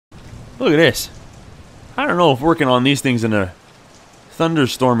Look at this. I don't know if working on these things in a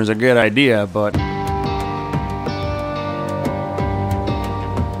thunderstorm is a good idea, but...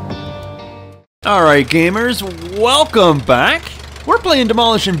 Alright gamers, welcome back! We're playing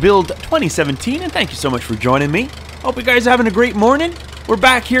Demolition Build 2017, and thank you so much for joining me. Hope you guys are having a great morning. We're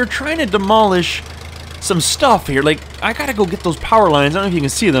back here trying to demolish some stuff here. Like, I gotta go get those power lines. I don't know if you can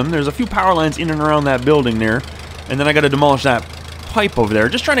see them. There's a few power lines in and around that building there. And then I gotta demolish that pipe over there.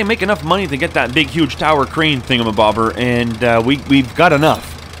 Just trying to make enough money to get that big, huge tower crane thingamabobber. And we've got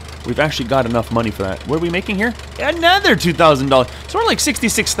enough. We've actually got enough money for that. What are we making here? Another $2,000. So we're like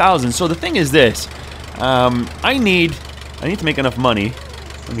 66,000. So the thing is this. I need to make enough money.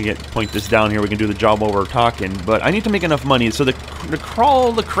 Let me point this down here. We can do the job while we're talking. But I need to make enough money. So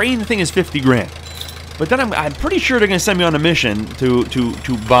the crane thing is 50 grand. But then I'm pretty sure they're gonna send me on a mission to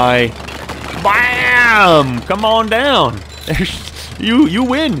buy. Bam! Come on down. You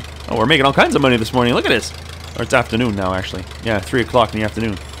win. Oh, we're making all kinds of money this morning. Look at this. Or it's afternoon now, actually. Yeah, 3 o'clock in the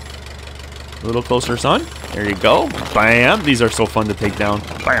afternoon. A little closer, son. There you go. Bam! These are so fun to take down.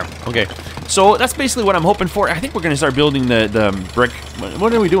 Bam! Okay. So that's basically what I'm hoping for. I think we're going to start building the brick.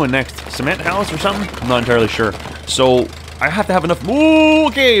 What are we doing next? Cement house or something? I'm not entirely sure. So I have to have enough. Woo!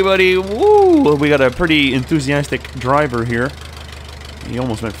 Okay, buddy. Woo! We got a pretty enthusiastic driver here. He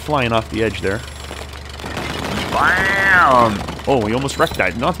almost went flying off the edge there. Bam! Oh, we almost wrecked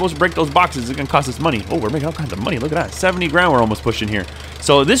that. You're not supposed to break those boxes. It's going to cost us money. Oh, we're making all kinds of money. Look at that. 70 grand we're almost pushing here.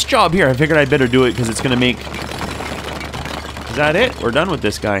 So this job here, I figured I'd better do it because it's going to make... Is that it? We're done with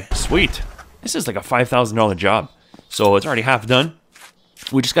this guy. Sweet. This is like a $5,000 job. So it's already half done.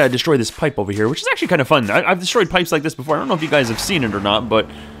 We just got to destroy this pipe over here, which is actually kind of fun. I've destroyed pipes like this before. I don't know if you guys have seen it or not, but...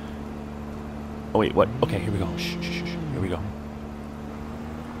 Oh, wait, what? Okay, here we go. Shh, shh, shh. Here we go.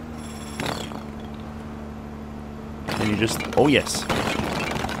 And you just... Oh, yes.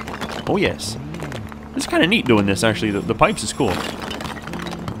 Oh, yes. It's kind of neat doing this, actually. The pipes is cool.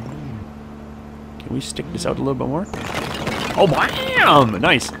 Can we stick this out a little bit more? Oh, bam!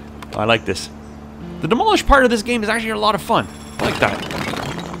 Nice. Oh, I like this. The demolish part of this game is actually a lot of fun. I like that.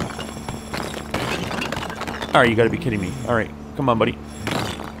 Alright, you gotta be kidding me. Alright, come on, buddy.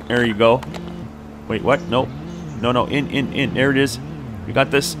 There you go. Wait, what? No. No, in. There it is. We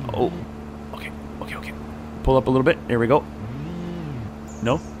got this. Oh. Okay. Pull up a little bit. There we go.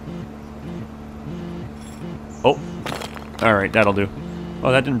 No. Oh. Alright, that'll do.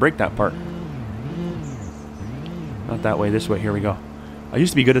 Oh, that didn't break that part. Not that way, this way. Here we go. I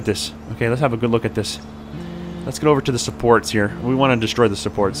used to be good at this. Okay, let's have a good look at this. Let's get over to the supports here. We want to destroy the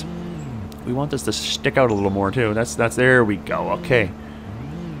supports. We want this to stick out a little more too. That's there we go. Okay.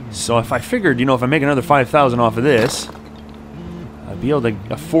 So if I figured, you know, if I make another 5,000 off of this, I'd be able to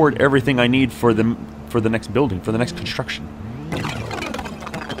afford everything I need for the next building, for the next construction.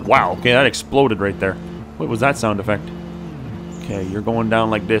 Wow. Okay, that exploded right there. What was that sound effect? Okay, you're going down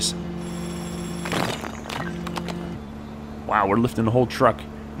like this. Wow, we're lifting the whole truck.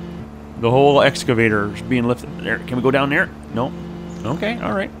 The whole excavator is being lifted. There, can we go down there? No. Okay,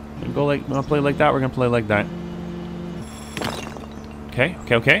 all right. We're gonna play like that. We're gonna play like that. Okay.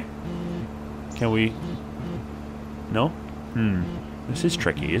 Can we? No. This is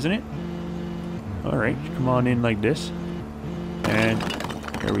tricky, isn't it? All right, come on in like this, and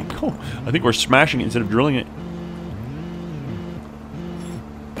there we go. I think we're smashing it instead of drilling it.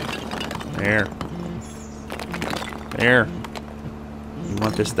 There. You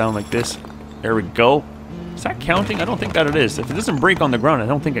want this down like this. There we go. Is that counting? I don't think that it is. If it doesn't break on the ground, I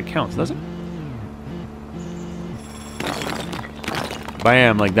don't think it counts, does it?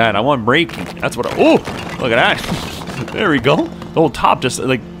 Bam, like that. I want breaking. That's what oh! Look at that. There we go. The whole top just,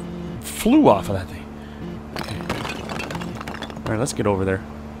 like, flew off of that thing. Okay. Alright, let's get over there.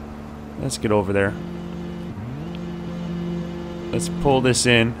 Let's pull this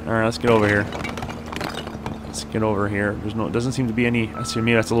in. Alright, let's get over here. Get over here. There's no. It doesn't seem to be any. To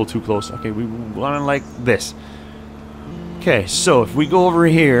me, that's a little too close. Okay, we want to like this. Okay, so if we go over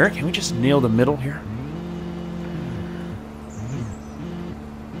here, can we just nail the middle here?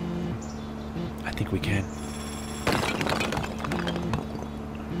 I think we can.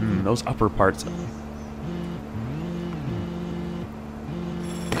 Those upper parts.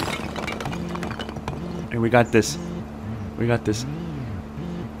 Hey, we got this.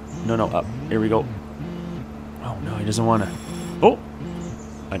 No, up. Here we go. Oh, no, he doesn't want to. Oh!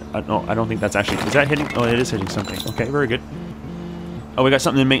 No, I don't think that's actually... Is that hitting? Oh, it is hitting something. Okay, very good. Oh, we got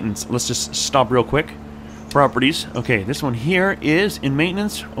something in maintenance. Let's just stop real quick. Properties. Okay, this one here is in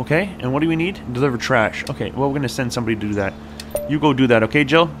maintenance. Okay, and what do we need? Deliver trash. Okay, well, we're going to send somebody to do that. You go do that, okay,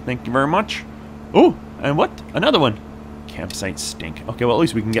 Jill? Thank you very much. Oh, and what? Another one. Campsites stink. Okay, well, at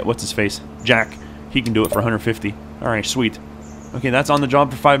least we can get, what's his face? Jack. He can do it for 150. Alright, sweet. Okay, that's on the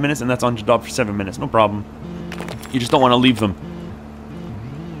job for 5 minutes, and that's on the job for 7 minutes. No problem. You just don't want to leave them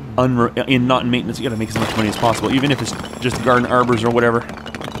not in maintenance. You gotta make as much money as possible, even if it's just garden arbors or whatever.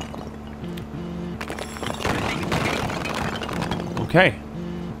 Okay.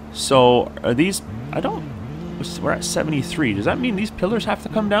 So, are these... we're at 73. Does that mean these pillars have to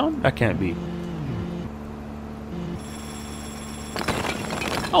come down? That can't be.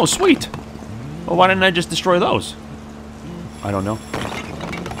 Oh, sweet! Well, why didn't I just destroy those? I don't know.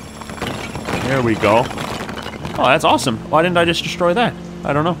 There we go. Oh, that's awesome. Why didn't I just destroy that?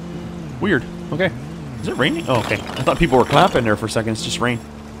 I don't know. Weird. Okay. Is it raining? Oh, okay. I thought people were clapping there for a second. It's just rain.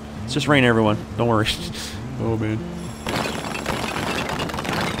 It's just rain, everyone. Don't worry. Oh, man.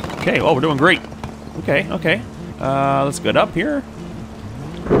 Okay, well, we're doing great. Okay, okay. Let's get up here.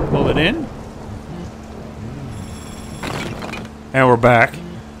 Pull it in. And we're back.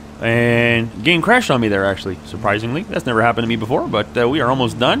 And game crashed on me there, actually, surprisingly. That's never happened to me before, but we are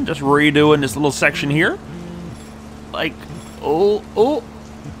almost done. Just redoing this little section here. Like, oh.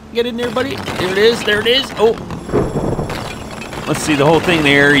 Get in there, buddy. There it is, there it is. Oh. Let's see the whole thing.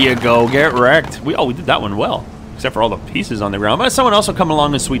 There you go. Get wrecked. We did that one well. Except for all the pieces on the ground. But someone else will come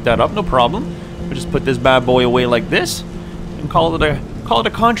along and sweep that up. No problem. We'll just put this bad boy away like this. And call it a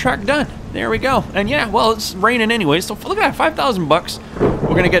contract done. There we go. And yeah, well, it's raining anyway. So look at that, 5,000 bucks.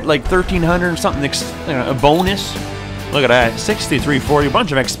 We're gonna get like 1,300 or something, a bonus. Look at that, 6340, a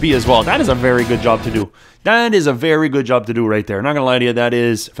bunch of XP as well. That is a very good job to do. That is a very good job to do right there. Not gonna lie to you, that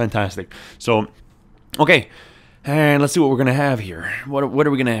is fantastic. So, okay, and let's see what we're gonna have here. What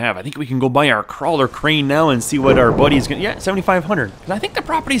are we gonna have? I think we can go buy our crawler crane now and see what our buddy's gonna. Yeah, 7,500. I think the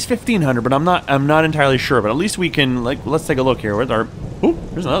property's 1,500, but I'm not entirely sure. But at least we can let's take a look here. Where's our? Oh,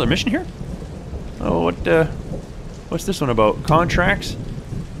 there's another mission here. Oh, what's this one about? Contracts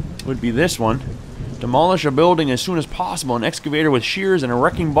would be this one. Demolish a building as soon as possible. An excavator with shears and a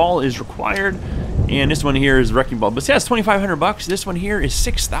wrecking ball is required. And this one here is wrecking ball. But yeah, it's 2,500 bucks. This one here is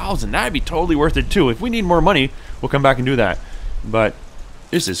 6,000. That'd be totally worth it too. If we need more money, we'll come back and do that. But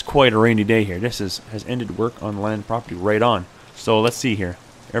this is quite a rainy day here. This has ended work on land property right on. So let's see here.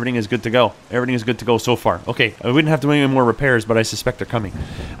 Everything is good to go. Everything is good to go so far. Okay, we didn't have to do any more repairs, but I suspect they're coming.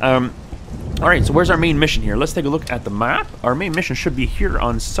 Alright, so where's our main mission here? Let's take a look at the map. Our main mission should be here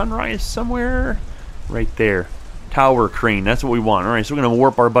on Sunrise somewhere. Right there. Tower crane. That's what we want. Alright, so we're going to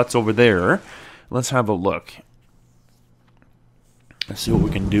warp our butts over there. Let's have a look. Let's see what we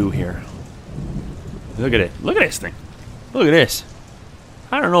can do here. Look at it. Look at this thing. Look at this.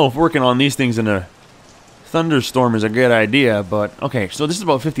 I don't know if working on these things in a thunderstorm is a good idea, but okay, so this is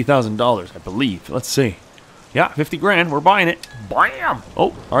about $50,000, I believe. Let's see. Yeah, 50 grand. We're buying it. Bam!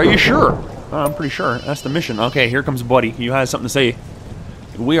 Oh, are you sure? I'm pretty sure. That's the mission. Okay, here comes Buddy. He has something to say.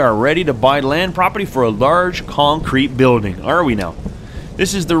 We are ready to buy land property for a large concrete building. Are we now?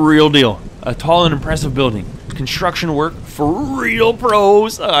 This is the real deal. A tall and impressive building. Construction work for real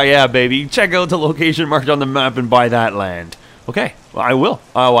pros. Oh yeah, baby. Check out the location marked on the map and buy that land. Okay, well, I will.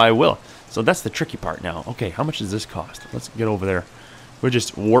 Oh, I will. So that's the tricky part now. Okay, how much does this cost? Let's get over there. We'll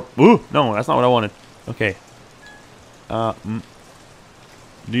just warp. Ooh, no, that's not what I wanted. Okay.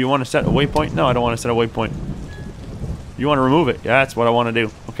 Do you want to set a waypoint? No, I don't want to set a waypoint. You want to remove it? Yeah, that's what I want to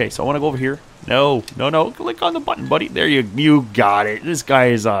do. Okay, so I want to go over here. No. Click on the button, buddy. There you got it. This guy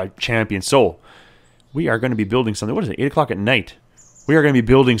is a champion. So, we are going to be building something. What is it? 8 o'clock at night. We are going to be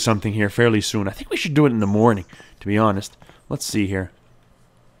building something here fairly soon. I think we should do it in the morning, to be honest. Let's see here.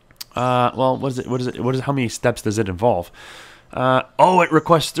 Well, what is it? How many steps does it involve? Oh, it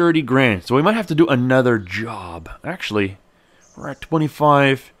requests 30 grand. So we might have to do another job. Actually, we're at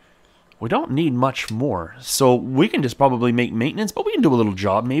 25. We don't need much more. So we can just probably make maintenance, but we can do a little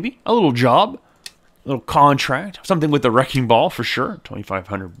job maybe. A little job. A little contract. Something with the wrecking ball for sure.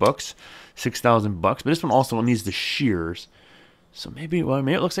 2,500 bucks. 6,000 bucks. But this one also needs the shears. So maybe, well,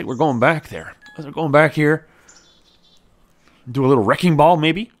 maybe it looks like we're going back there. We're going back here. Do a little wrecking ball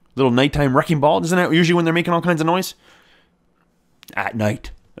maybe. Little nighttime wrecking ball. Isn't that usually when they're making all kinds of noise? At night.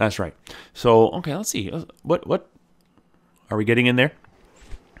 That's right. So, okay, let's see. What? Are we getting in there?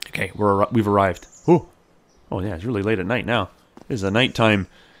 Okay, we've arrived. Ooh. Oh, yeah, it's really late at night now. This is a nighttime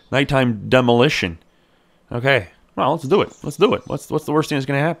demolition. Okay. Well, let's do it. Let's do it. What's the worst thing that's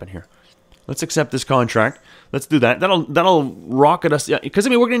going to happen here? Let's accept this contract. Let's do that. That'll rocket us. Yeah, because, I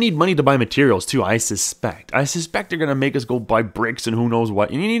mean, we're going to need money to buy materials, too, I suspect. I suspect they're going to make us go buy bricks and who knows what.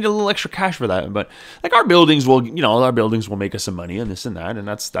 And you need a little extra cash for that. But, like, our buildings will, our buildings will make us some money and this and that. And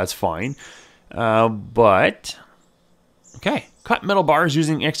that's fine. But Okay. Cut metal bars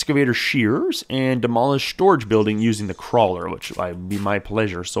using excavator shears and demolish storage building using the crawler, which would be my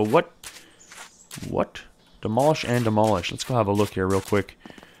pleasure. So what? Demolish and demolish. Let's go have a look here real quick.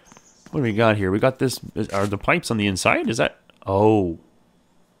 What do we got here? We got this. Are the pipes on the inside? Is that? Oh.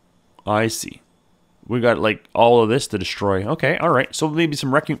 I see. We got like all of this to destroy. Okay, all right. So maybe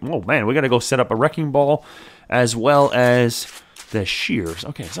some wrecking. Oh man, we got to go set up a wrecking ball as well as the shears.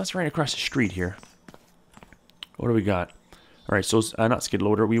 Okay, so that's right across the street here. What do we got? All right, so not skid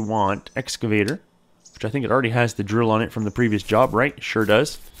loader. We want excavator, which I think it already has the drill on it from the previous job, right? Sure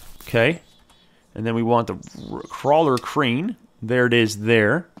does. Okay. And then we want the crawler crane. There it is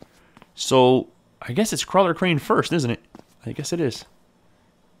there. So I guess it's crawler crane first, isn't it? I guess it is.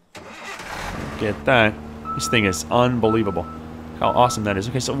 Get that. This thing is unbelievable. How awesome that is.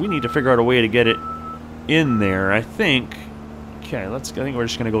 Okay, so we need to figure out a way to get it in there. I think. Okay, I think we're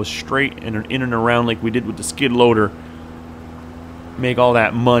just gonna go straight in and around like we did with the skid loader. Make all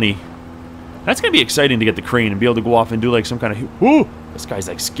that money. That's gonna be exciting to get the crane and be able to go off and do like some kind of. Whoo! This guy's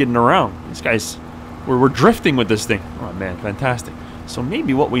like skidding around. This guy's. We're drifting with this thing. Oh man, fantastic. So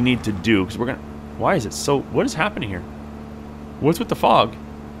maybe what we need to do, because we're gonna. Why is it so? What is happening here? What's with the fog?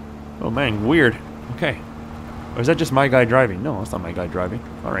 Oh man, weird. Okay. Or is that just my guy driving? No, that's not my guy driving.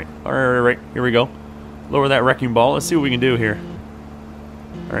 Alright. Alright. Here we go. Lower that wrecking ball. Let's see what we can do here.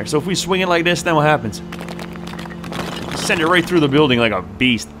 Alright, so if we swing it like this, then what happens? Send it right through the building like a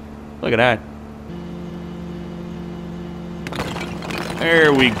beast. Look at that.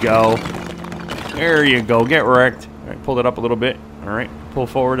 There we go. There you go. Get wrecked. Alright, pull it up a little bit. Alright, pull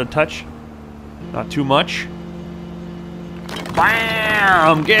forward a touch. Not too much.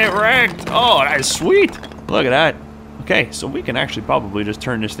 Bam! Get wrecked! Oh, that's sweet! Look at that. Okay, so we can actually probably just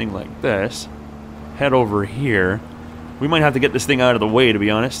turn this thing like this. Head over here. We might have to get this thing out of the way, to be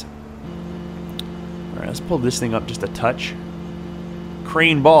honest. Alright, let's pull this thing up just a touch.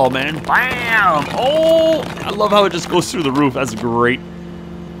 Crane ball, man. Bam! Oh! I love how it just goes through the roof. That's great.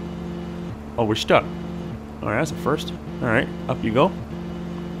 Oh, we're stuck. Alright, that's a first. Alright, up you go.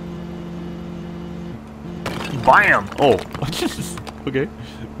 Bam! Oh. Okay.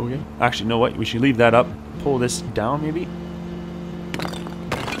 Okay. Actually, you know what? We should leave that up. Pull this down, maybe?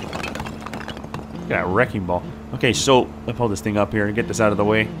 Got a wrecking ball. Okay, so I'll pull this thing up here and get this out of the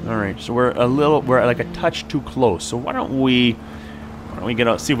way. Alright, so we're like a touch too close. So why don't we get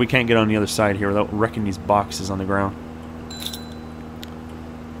out, see if we can't get on the other side here without wrecking these boxes on the ground.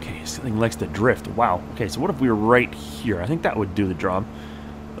 Okay, this thing likes to drift. Wow. Okay, so what if we were right here? I think that would do the job.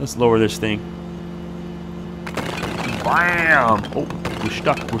 Let's lower this thing. Bam! Oh,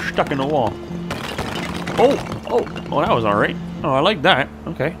 we're stuck in the wall. Oh, that was alright. Oh, I like that.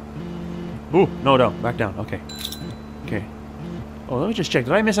 Okay. Ooh, no, back down. Okay. Okay. Oh, let me just check.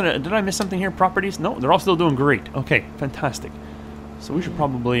 Did I miss something here? Properties? No, they're all still doing great. Okay, fantastic. So we should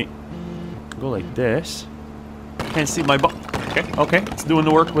probably go like this. Can't see my butt. Okay, it's doing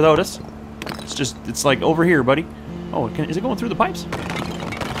the work without us. It's like over here, buddy. Oh, is it going through the pipes?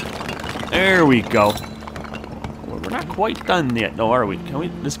 There we go. We're not quite done yet, though, are we? Can we?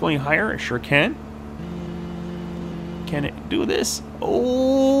 This going higher? It sure can. Can it do this?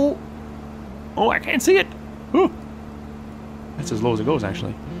 Oh, I can't see it. Whew. That's as low as it goes,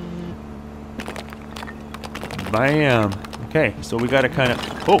 actually. Bam. Okay, so we gotta kind of.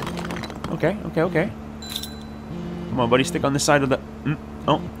 Oh. Okay. Come on, buddy. Stick on this side of the.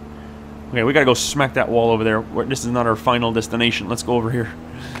 Oh. Okay, we gotta go smack that wall over there. This is not our final destination. Let's go over here.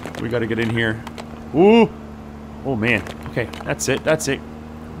 We gotta get in here. Ooh. Oh man. Okay, that's it.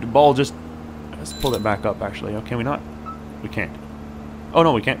 The ball just. Let's pull it back up. Actually, oh, can we not? We can't. Oh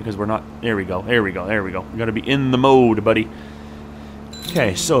no, we can't because we're not. There we go. We gotta be in the mode, buddy.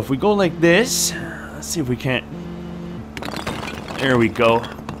 Okay, so if we go like this, let's see if we can't. There we go.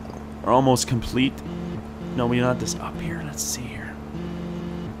 We're almost complete. No, we're not this up here. Let's see here.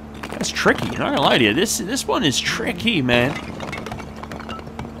 That's tricky. I'm not gonna lie to you. This one is tricky, man.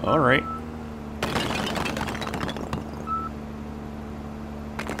 All right.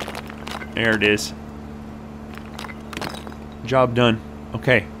 There it is. Job done.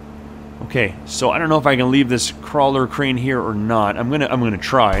 Okay. So I don't know if I can leave this crawler crane here or not. I'm gonna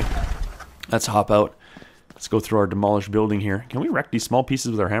try. Let's hop out. Let's go through our demolished building here. Can we wreck these small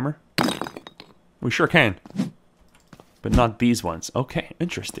pieces with our hammer? We sure can. But not these ones. Okay,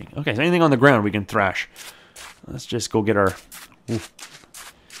 interesting. Okay, so anything on the ground we can thrash. Let's just go get our. Oof.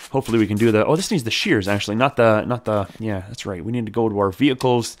 Hopefully we can do the. Oh, this needs the shears actually, not the. Yeah, that's right. We need to go to our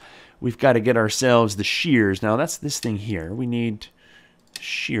vehicles. We've got to get ourselves the shears. Now that's this thing here. We need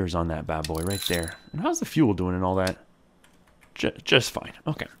shears on that bad boy right there. And how's the fuel doing and all that? Just fine.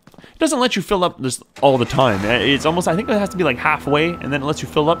 Okay. It doesn't let you fill up this all the time. It's almost, I think it has to be like halfway, and then it lets you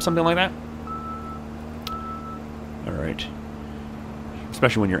fill up, something like that. All right.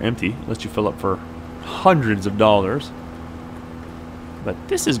 Especially when you're empty, it lets you fill up for hundreds of dollars. But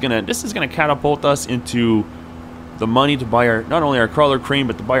this is gonna catapult us into the money to buy our, not only our crawler crane,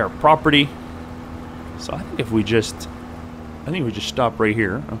 but to buy our property. So I think we just stop right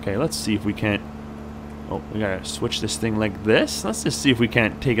here. Okay, let's see if we can't. Oh, we gotta switch this thing like this. Let's just see if we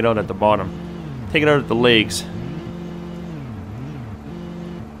can't take it out at the bottom. Take it out at the legs.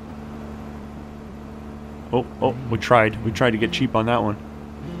 Oh, we tried. We tried to get cheap on that one.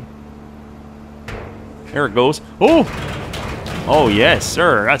 There it goes. Oh! Oh, yes,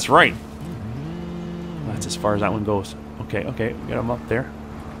 sir. That's right. That's as far as that one goes. Okay, okay. We got him up there.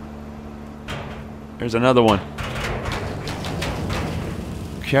 There's another one.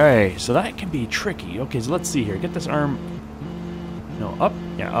 Okay, so that can be tricky. Okay, so let's see here. Get this arm. No, up?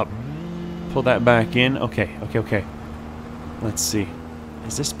 Yeah, up. Pull that back in. Okay, okay, okay. Let's see.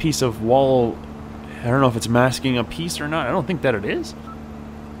 Is this piece of wall... I don't know if it's masking a piece or not. I don't think that it is.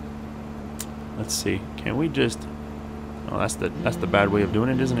 Let's see. Can we just... Oh, that's the bad way of doing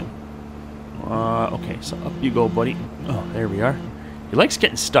it, isn't it? Okay, so up you go, buddy. Oh, there we are. He likes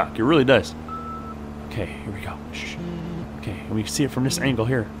getting stuck. It really does. Okay, here we go. Shh. Okay, and we can see it from this angle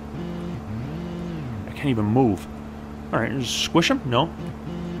here. I can't even move. Alright, just squish him? No.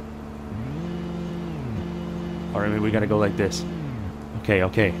 Alright, maybe we gotta go like this. Okay,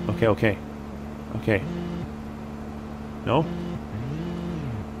 okay, okay, okay. Okay. No?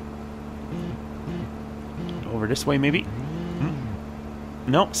 Over this way, maybe?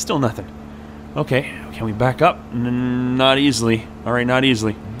 No, still nothing. Okay, can we back up? Not easily. Alright, not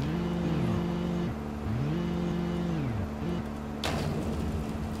easily.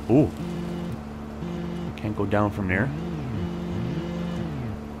 Ooh. Can't go down from there.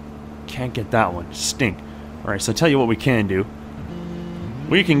 Can't get that one. Stink. Alright, so I'll tell you what we can do.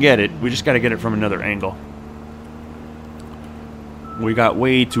 We can get it. We just got to get it from another angle. We got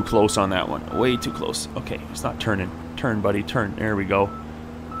way too close on that one. Way too close. Okay, it's not turning. Turn, buddy. Turn. There we go.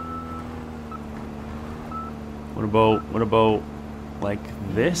 What about like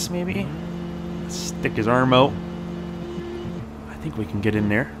this, maybe? Stick his arm out. I think we can get in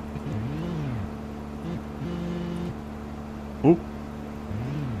there. Ooh.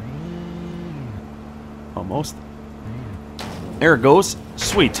 Almost. There it goes.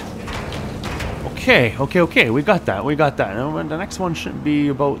 Sweet. Okay, okay, okay. We got that. We got that. And the next one should be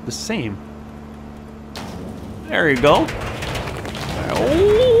about the same. There you go.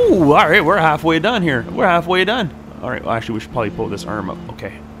 Oh, all right. We're halfway done here. We're halfway done. All right. Well, actually, we should probably pull this arm up.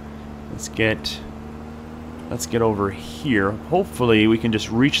 Okay. Let's get over here. Hopefully, we can just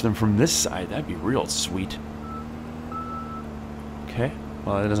reach them from this side. That'd be real sweet. Okay.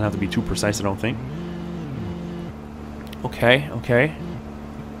 Well, it doesn't have to be too precise, I don't think. Okay, okay.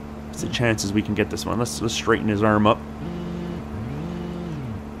 What's the chances we can get this one? Let's straighten his arm up.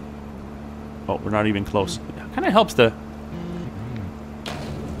 Oh, we're not even close. It kind of helps to...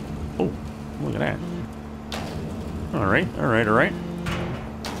 Oh, look at that. Alright, alright, alright.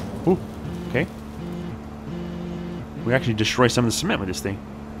 Ooh, okay. We actually destroy some of the cement with this thing.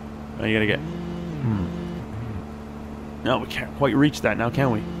 Oh, you gotta get... No, we can't quite reach that now,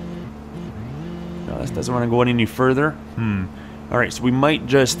 can we? No, that doesn't want to go any further. All right, so we might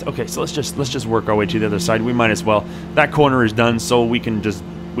just... Okay, so let's just work our way to the other side. We might as well. That corner is done, so we can just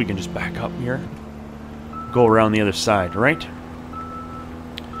back up here. Go around the other side, right?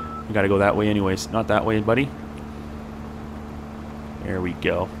 We got to go that way anyways. Not that way, buddy. There we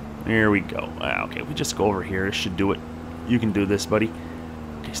go. There we go. Ah, okay, we just go over here. This should do it. You can do this, buddy.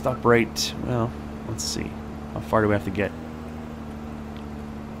 Okay, stop right... Well, let's see. How far do we have to get?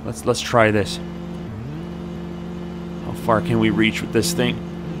 Let's try this. How far can we reach with this thing?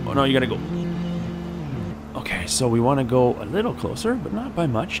 Oh no, you gotta go. Okay, so we want to go a little closer, but not by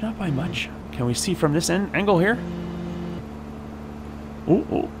much, not by much. Can we see from this angle here? Ooh,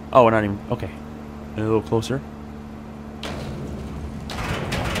 ooh. Oh, not even. Okay, a little closer.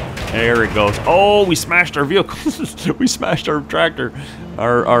 There it goes. Oh, we smashed our vehicle. We smashed our tractor,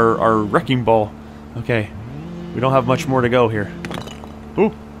 our wrecking ball. Okay, we don't have much more to go here.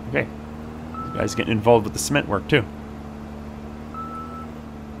 Ooh, okay. This guy's getting involved with the cement work too.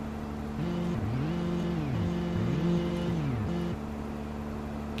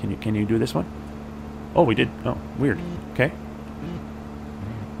 Can you do this one? Oh, we did. Oh, weird. Okay.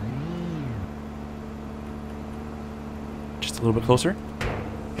 Just a little bit closer.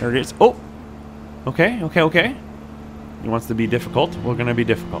 There it is. Oh! Okay, okay, okay. He wants to be difficult. We're going to be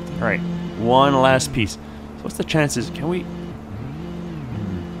difficult. Alright. One last piece. So what's the chances? Can we...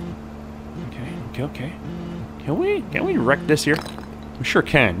 Okay, okay. Can we wreck this here? We sure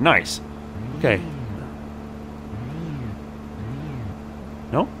can. Nice. Okay.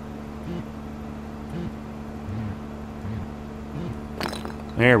 No?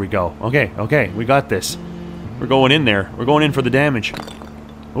 There we go. Okay, okay. We got this. We're going in there. We're going in for the damage.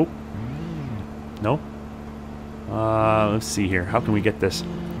 Oh. No? Let's see here. How can we get this?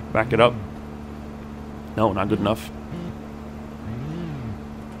 Back it up. No, not good enough.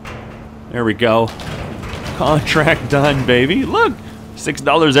 There we go. Contract done, baby. Look!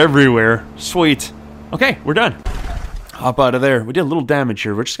 $6 everywhere. Sweet. Okay, we're done. Hop out of there. We did a little damage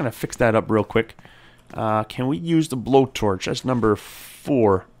here. We're just going to fix that up real quick. Can we use the blowtorch? That's number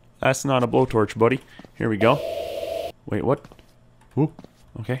 4. That's not a blowtorch, buddy. Here we go. Wait, what? Ooh.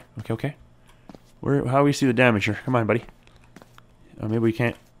 Okay, okay, okay. How do we see the damage here? Come on, buddy. Maybe we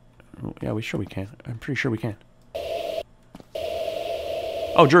can't. Yeah, we can. I'm pretty sure we can.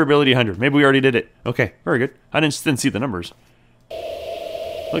 Oh, durability 100. Maybe we already did it. Okay, very good. I didn't see the numbers.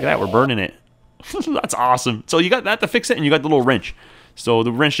 Look at that, we're burning it. That's awesome. So you got that to fix it, and you got the little wrench. So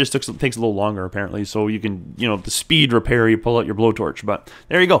the wrench just takes a little longer, apparently. So you can, you know, the speed repair, you pull out your blowtorch. But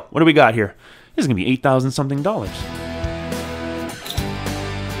there you go. What do we got here? This is going to be $8,000 something.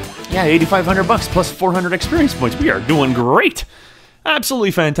 Yeah, $8,500 plus 400 experience points. We are doing great.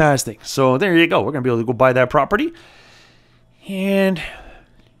 Absolutely fantastic. So there you go. We're going to be able to go buy that property. And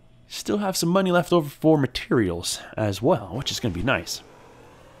still have some money left over for materials as well, which is going to be nice.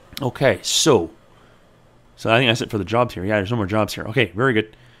 Okay, so I think that's it for the jobs here. Yeah, there's no more jobs here. Okay, very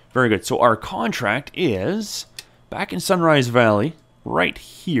good. Very good. So our contract is back in Sunrise Valley, right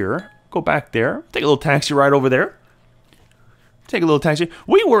here. Go back there. Take a little taxi ride over there. Take a little taxi.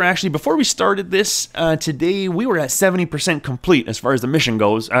 We were actually, before we started this today, we were at 70% complete as far as the mission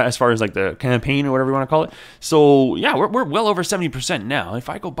goes, as far as like the campaign or whatever you want to call it. So yeah, we're well over 70% now. If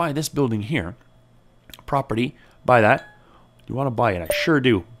I go buy this building here, property, buy that. You want to buy it? I sure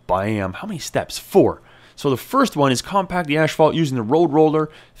do. Bam. How many steps? 4. So the first one is compact the asphalt using the road roller,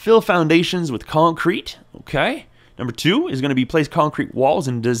 fill foundations with concrete. Okay. Number 2 is going to be place concrete walls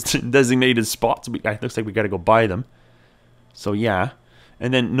in designated spots. It looks like we got to go buy them. So yeah.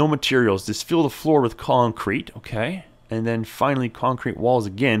 And then no materials. Just fill the floor with concrete. Okay. And then finally concrete walls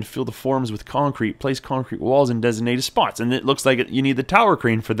again. Fill the forms with concrete. Place concrete walls in designated spots. And it looks like you need the tower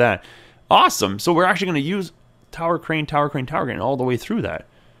crane for that. Awesome. So we're actually going to use tower crane all the way through that.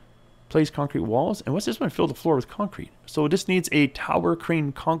 Place concrete walls. And what's this one? Fill the floor with concrete. So this needs a tower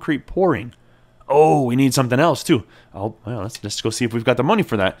crane concrete pouring. Oh, we need something else too. Oh, well, let's go see if we've got the money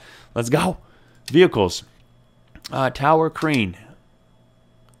for that. Let's go. Vehicles. Tower crane.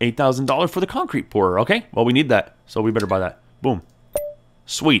 $8,000 for the concrete pourer. Okay, well, we need that. So we better buy that. Boom.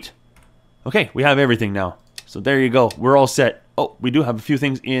 Sweet. Okay, we have everything now. So there you go. We're all set. Oh, we do have a few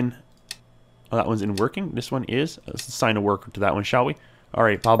things in. Oh, that one's in working. This one is. Let's assign a worker to that one, shall we? All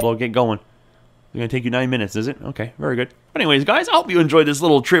right, Pablo, get going. It's going to take you 9 minutes, is it? Okay, very good. But anyways, guys, I hope you enjoyed this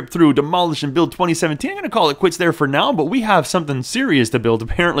little trip through Demolition Build 2017. I'm going to call it quits there for now, but we have something serious to build.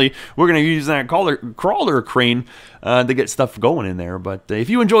 Apparently, we're going to use that crawler crane to get stuff going in there. But if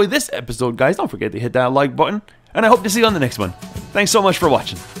you enjoyed this episode, guys, don't forget to hit that like button. And I hope to see you on the next one. Thanks so much for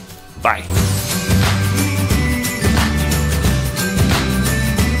watching. Bye.